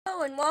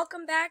Hello and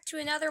welcome back to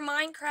another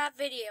Minecraft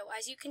video.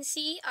 As you can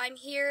see, I'm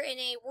here in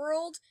a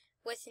world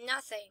with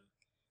nothing.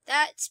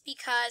 That's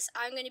because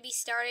I'm going to be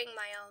starting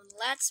my own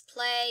Let's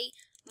Play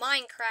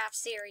Minecraft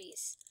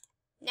series.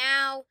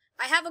 Now,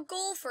 I have a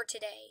goal for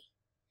today.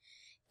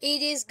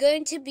 It is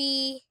going to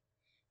be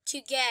to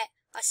get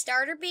a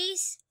starter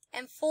base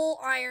and full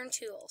iron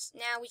tools.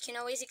 Now, we can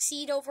always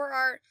exceed over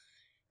our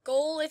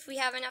goal if we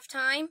have enough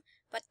time,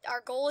 but our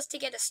goal is to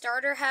get a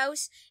starter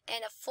house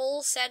and a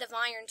full set of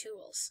iron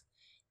tools.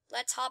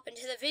 Let's hop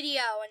into the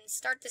video and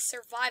start the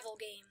survival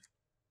game.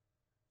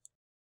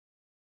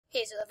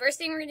 Okay, so the first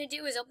thing we're going to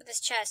do is open this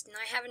chest, and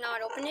I have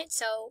not opened it,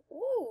 so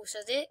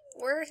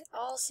we're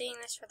all seeing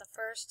this for the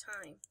first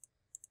time.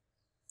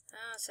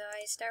 So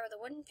I start with a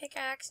wooden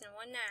pickaxe and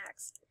one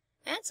axe,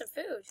 and some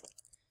food.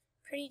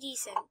 Pretty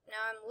decent.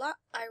 Now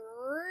I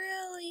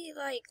really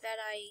like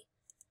that I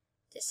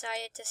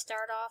decided to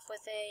start off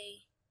with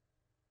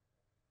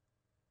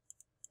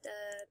the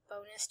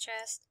bonus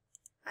chest.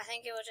 I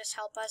think it will just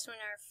help us when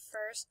our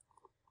first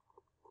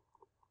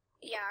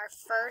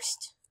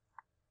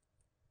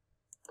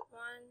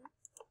one.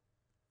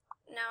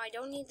 Now I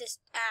don't need this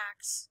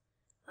axe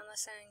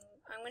unless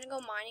I'm gonna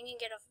go mining and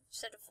get a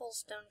set of full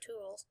stone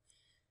tools.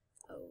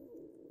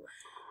 Oh,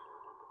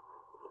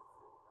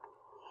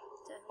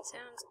 that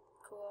sounds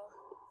cool.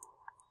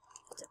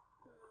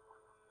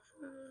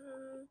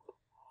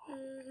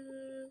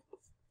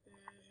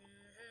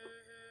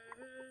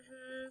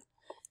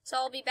 So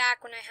I'll be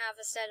back when I have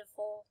a set of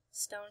full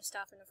stone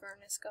stuff in the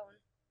furnace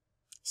going.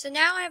 So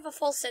now I have a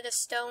full set of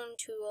stone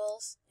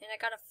tools, and I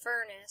got a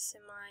furnace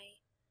in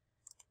my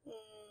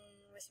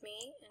with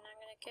me, and I'm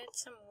gonna get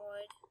some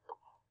wood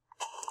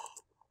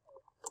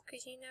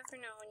because you never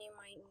know when you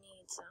might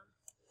need some.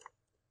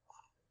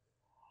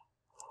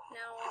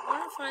 Now I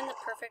want to find the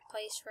perfect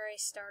place for a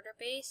starter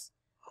base.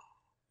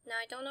 Now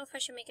I don't know if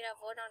I should make it out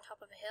of wood on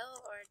top of a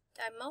hill, or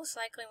I most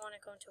likely want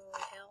to go into a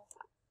wood hill.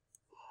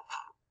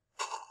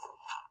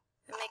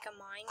 And make a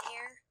mine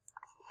here.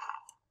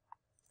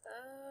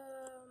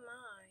 Oh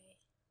my.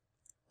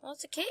 Well,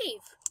 it's a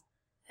cave.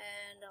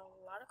 And a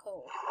lot of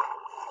coal.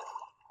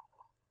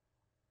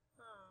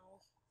 Oh.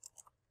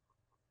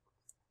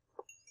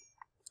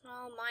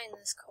 I'll mine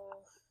this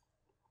coal.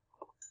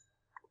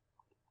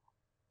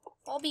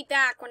 I'll be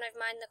back when I've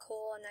mined the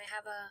coal and I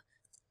have a...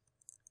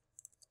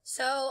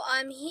 So,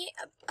 I'm here,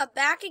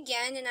 back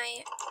again, and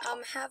I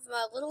have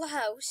a little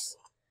house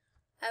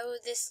out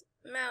of this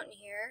mountain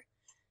here.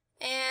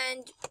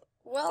 And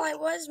while I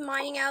was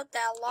mining out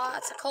that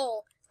lots of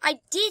coal, I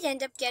did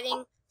end up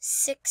getting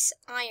 6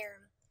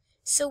 iron.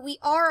 So we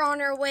are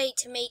on our way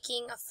to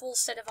making a full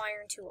set of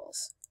iron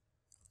tools.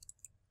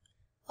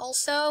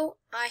 Also,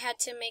 I had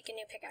to make a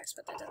new pickaxe,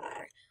 but that doesn't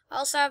matter. I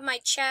also have my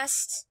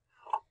chest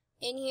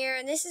in here,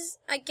 and this is,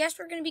 I guess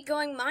we're going to be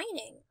going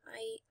mining.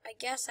 I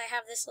guess I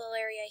have this little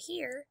area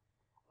here.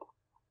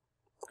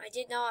 I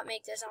did not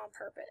make this on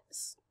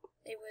purpose.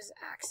 It was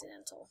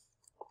accidental.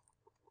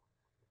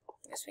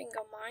 I guess we can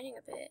go mining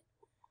a bit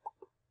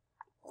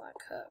while it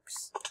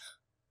cooks.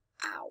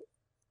 Ow.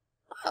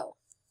 Oh.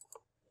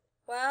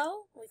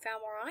 Well, we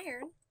found more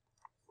iron.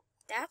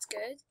 That's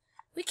good.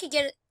 We could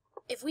get,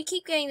 if we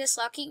keep getting this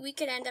lucky, we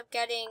could end up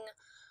getting,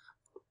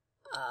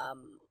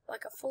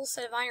 like a full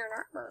set of iron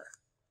armor.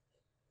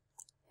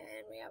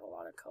 And we have a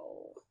lot of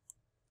coal.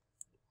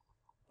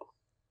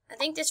 I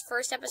think this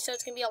first episode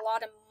is going to be a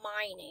lot of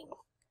mining.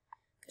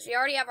 Because we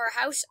already have our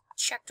house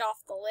checked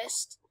off the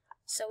list.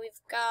 So we've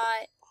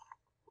got...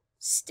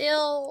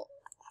 Still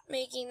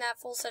making that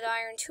full set of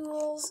iron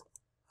tools,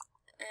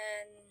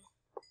 and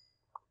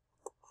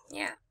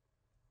yeah.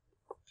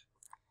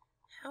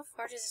 How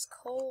far does this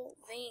coal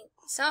vein?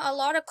 So a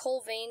lot of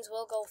coal veins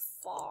will go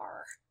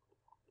far.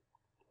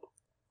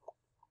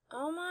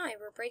 Oh my,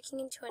 we're breaking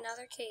into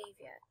another cave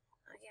yet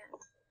again.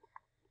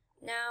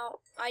 Now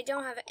I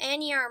don't have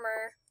any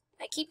armor.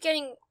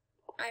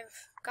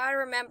 I've got to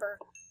remember,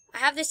 I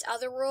have this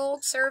other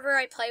world server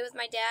I play with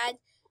my dad.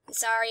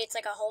 Sorry, it's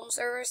like a home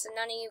server, so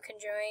none of you can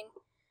join.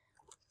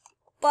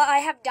 But I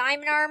have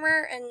diamond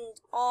armor and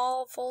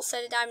all full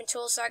set of diamond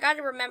tools, so I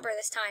gotta remember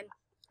this time.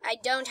 I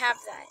don't have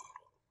that.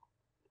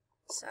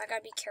 So I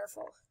gotta be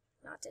careful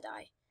not to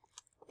die.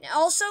 Now,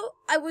 also,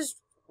 I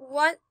was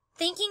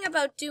thinking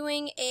about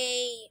doing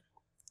a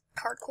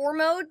hardcore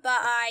mode, but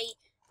I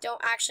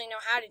don't actually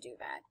know how to do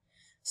that.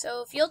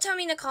 So if you'll tell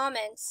me in the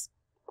comments,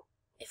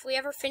 if we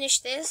ever finish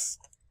this,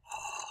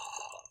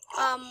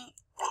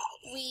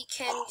 we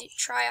can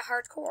try a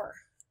hardcore.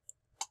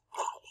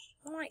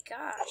 Oh my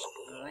gosh,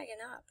 I'm waking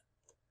up.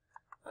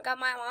 I got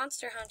my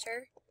monster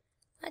hunter.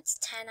 That's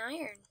 10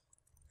 iron.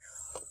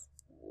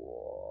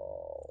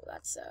 Whoa,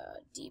 that's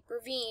a deep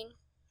ravine.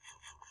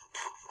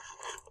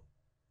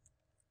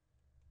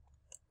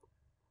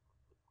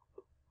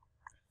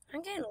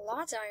 I'm getting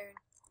lots of iron.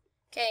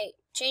 Okay,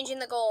 changing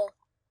the goal.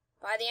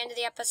 By the end of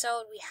the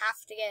episode, we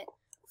have to get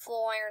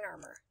full iron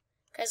armor.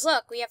 Because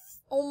look, we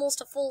have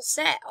almost a full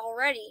set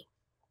already.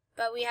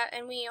 But we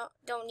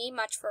don't need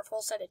much for a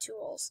full set of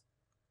tools.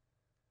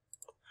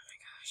 Oh my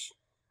gosh.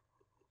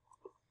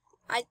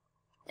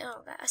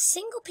 Oh, a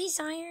single piece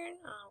iron?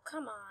 Oh,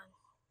 come on.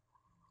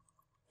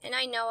 And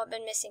I know I've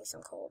been missing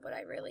some coal, but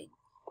I really...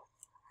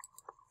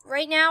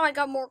 Right now, I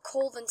got more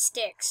coal than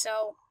sticks,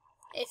 so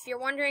if you're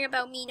wondering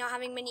about me not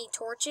having many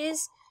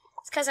torches,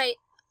 it's because it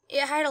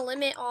had a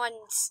limit on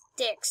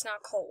sticks,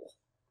 not coal.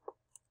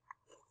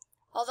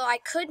 Although I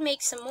could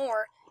make some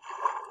more.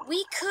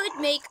 We could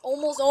make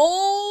almost...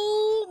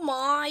 Oh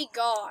my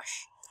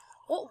gosh.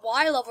 What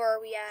Y level are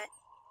we at?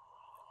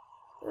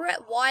 We're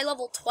at Y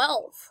level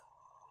 12.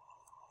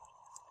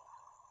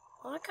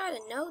 Well, I gotta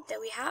note that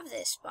we have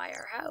this by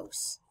our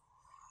house.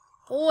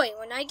 Boy,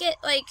 when I get,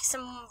 like,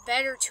 some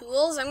better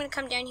tools, I'm gonna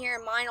come down here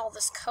and mine all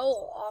this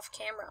coal off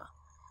camera.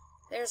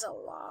 There's a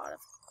lot of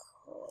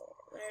coal.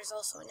 There's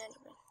also an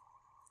enderman.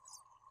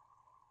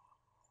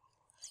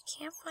 I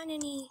can't find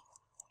any...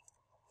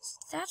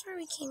 That's where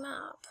we came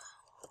up.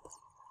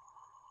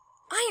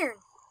 Iron!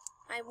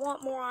 I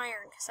want more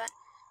iron, because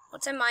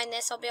once I mine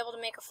this, I'll be able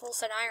to make a full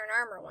set iron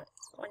armor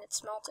when it's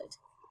smelted.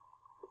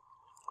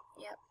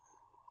 Yep.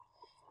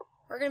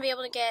 We're going to be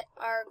able to get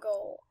our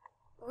goal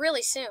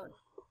really soon.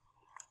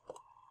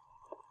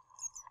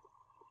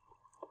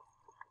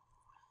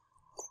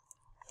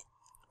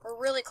 We're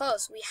really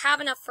close. We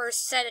have enough for a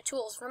set of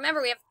tools.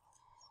 Remember, we have...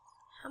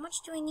 How much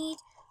do I need?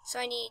 So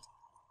I need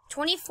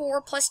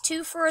 24 plus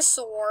 2 for a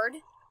sword.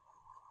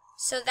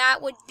 So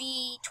that would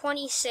be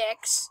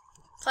 26.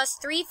 Plus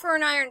 3 for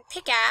an iron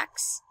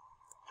pickaxe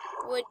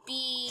would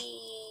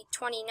be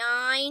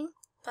 29.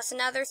 Plus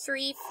another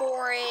 3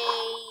 for a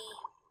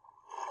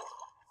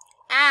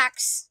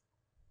axe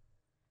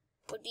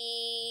would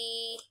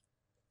be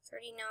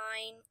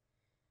 39.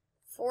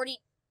 40.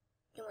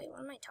 No, wait,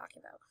 what am I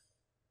talking about?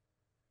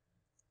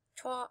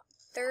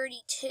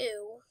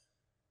 32.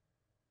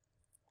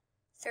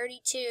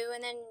 32,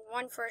 and then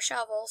 1 for a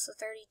shovel, so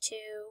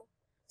 32,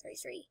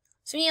 33.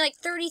 So we need like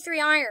 33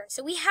 iron.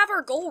 So we have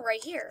our goal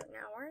right here.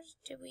 Now, where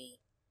did we...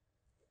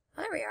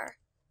 Oh, there we are.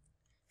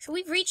 So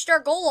we've reached our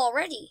goal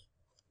already.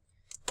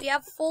 We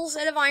have a full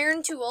set of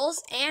iron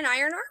tools and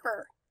iron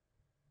armor.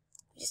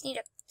 We just need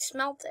to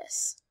smelt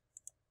this.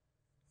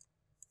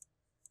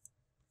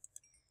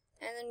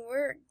 And then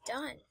we're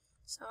done.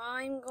 So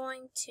I'm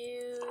going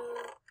to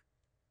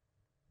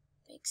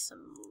make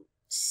some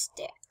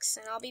sticks.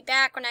 And I'll be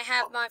back when I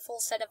have my full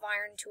set of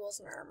iron tools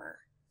and armor.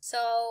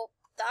 So...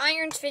 The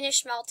iron's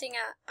finished melting.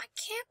 I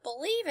can't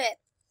believe it.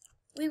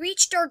 We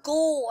reached our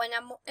goal,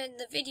 and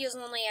the video's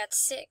only at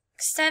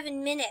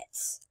 7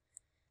 minutes.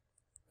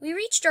 We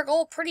reached our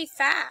goal pretty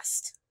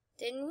fast,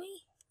 didn't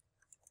we?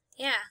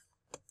 Yeah.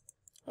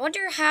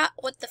 Wonder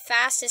what the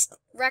fastest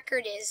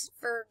record is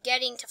for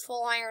getting to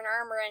full iron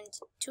armor and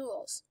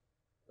tools.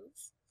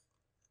 Oops.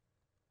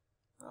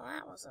 Well,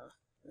 that was a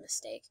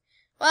mistake.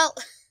 Well,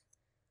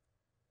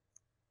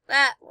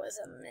 that was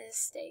a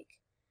mistake.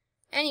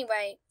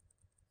 Anyway.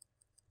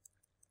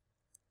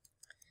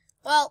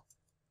 Well,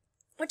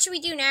 what should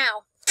we do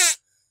now?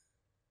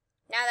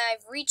 Now that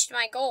I've reached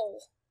my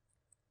goal.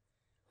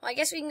 Well, I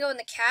guess we can go in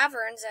the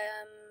caverns,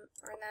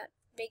 or in that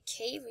big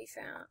cave we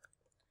found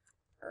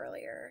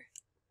earlier.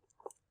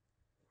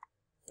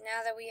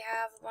 Now that we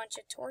have a bunch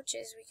of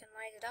torches, we can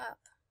light it up.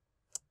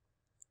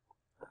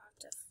 I'll have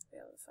to be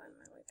able to find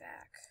my way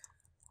back.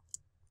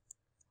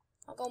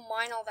 I'll go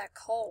mine all that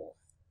coal.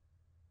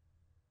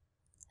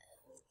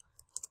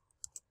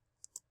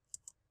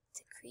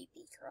 It's a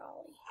creepy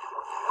crawly.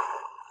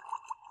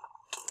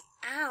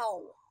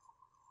 Ow!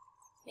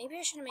 Maybe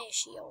I should have made a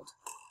shield.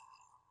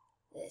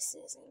 This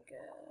isn't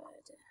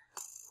good.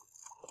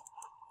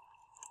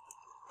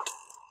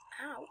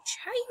 Ouch.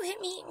 How do you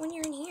hit me when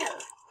you're in here?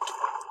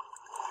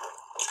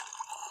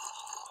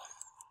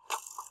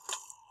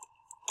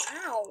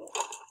 Ow.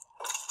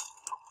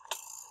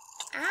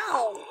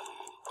 Ow.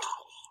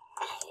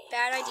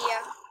 Bad idea.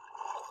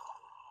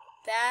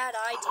 Bad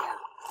idea.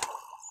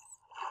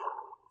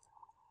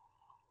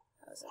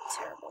 That was a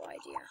terrible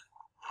idea.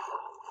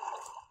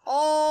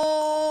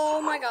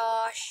 Oh my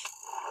gosh.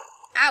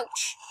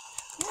 Ouch.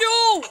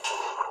 No!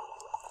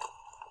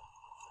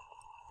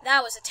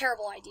 That was a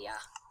terrible idea.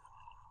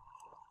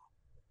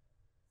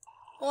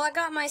 Well, I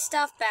got my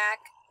stuff back.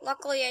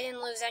 Luckily, I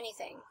didn't lose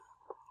anything.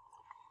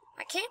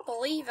 I can't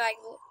believe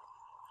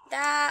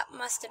that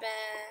must have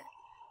been...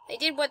 They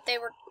did what they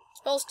were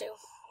supposed to.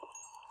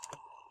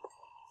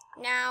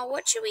 Now,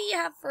 what should we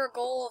have for a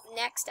goal of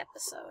next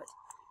episode?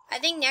 I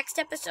think next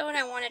episode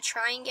I want to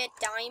try and get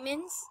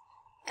diamonds,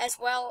 as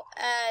well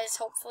as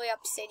hopefully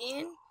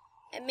obsidian,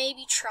 and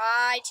maybe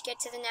try to get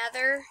to the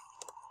nether.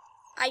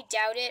 I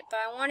doubt it, but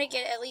I want to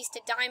get at least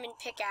a diamond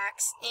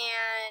pickaxe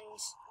and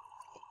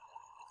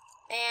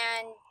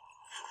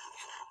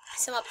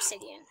some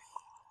obsidian.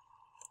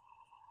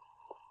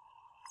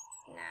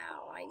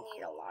 Now, I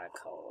need a lot of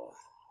coal.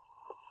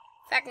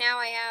 In fact, now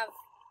I have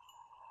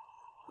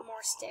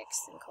more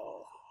sticks than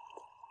coal.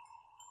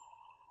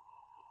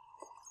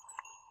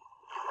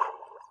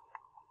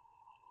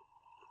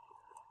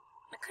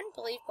 I couldn't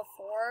believe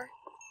before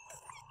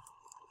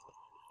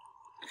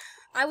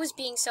I was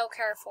being so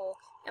careful,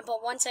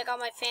 but once I got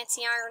my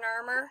fancy iron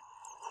armor,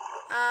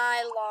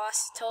 I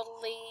lost.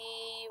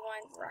 Totally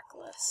went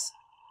reckless.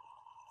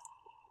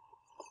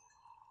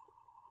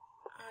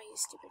 Oh, you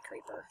stupid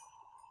creeper.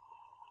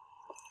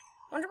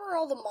 Wonder where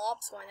all the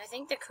mobs went. I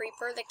think the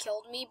creeper that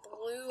killed me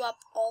blew up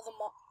all the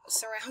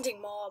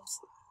surrounding mobs.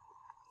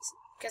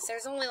 Because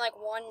there's only like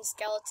one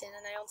skeleton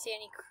and I don't see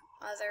any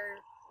other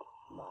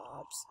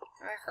mobs.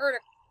 I heard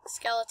a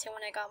skeleton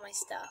when I got my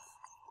stuff.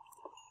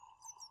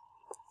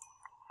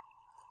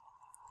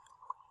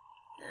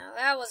 Now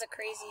that was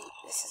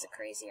this is a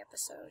crazy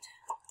episode.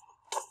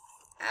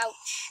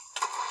 Ouch.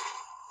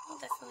 I'll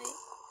definitely...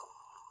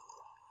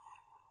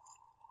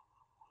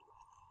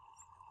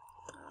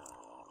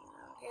 Oh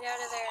no, get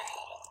out of there.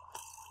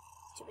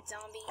 Stupid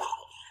zombie.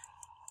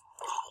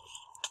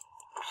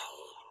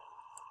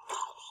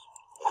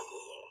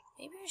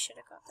 Maybe I should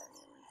have got that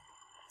one.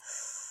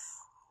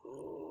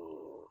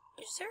 Ooh.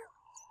 Is there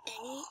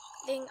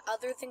anything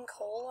other than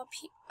coal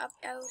up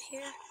out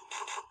here?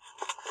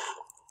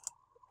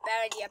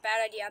 Bad idea,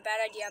 bad idea,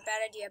 bad idea,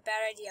 bad idea,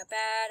 bad idea,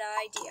 bad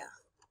idea.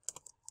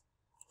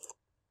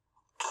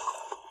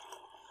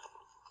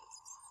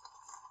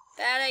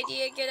 Bad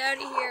idea, get out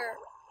of here.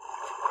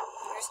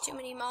 There's too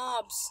many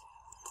mobs.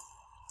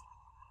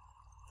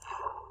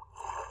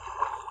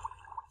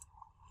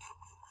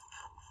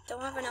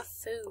 Don't have enough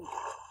food.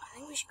 I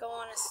think we should go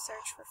on a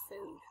search for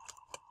food.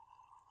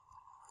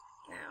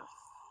 Now.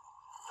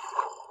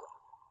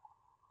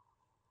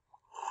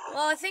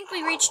 Well, I think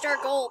we reached our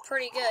goal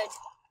pretty good.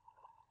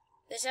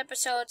 This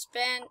episode's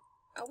been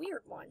a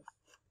weird one.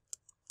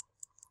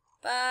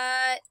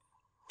 But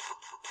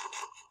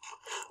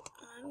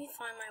let me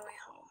find my way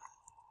home.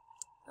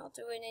 I'll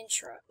do an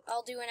intro.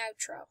 I'll do an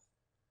outro.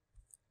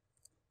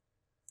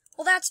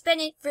 Well, that's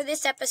been it for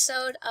this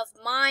episode of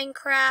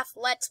Minecraft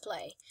Let's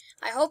Play.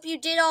 I hope you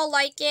did all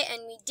like it,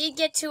 and we did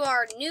get to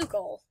our new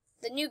goal.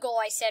 The new goal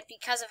I set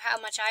because of how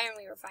much iron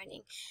we were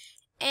finding.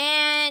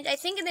 And I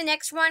think in the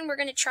next one, we're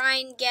going to try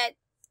and get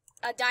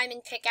a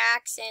diamond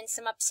pickaxe and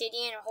some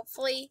obsidian,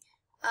 hopefully.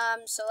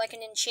 So like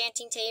an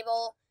enchanting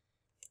table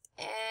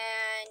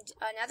and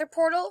another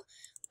portal.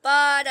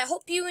 But I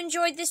hope you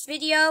enjoyed this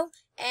video,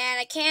 and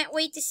I can't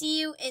wait to see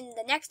you in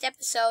the next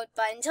episode.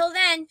 But until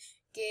then,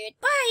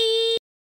 goodbye!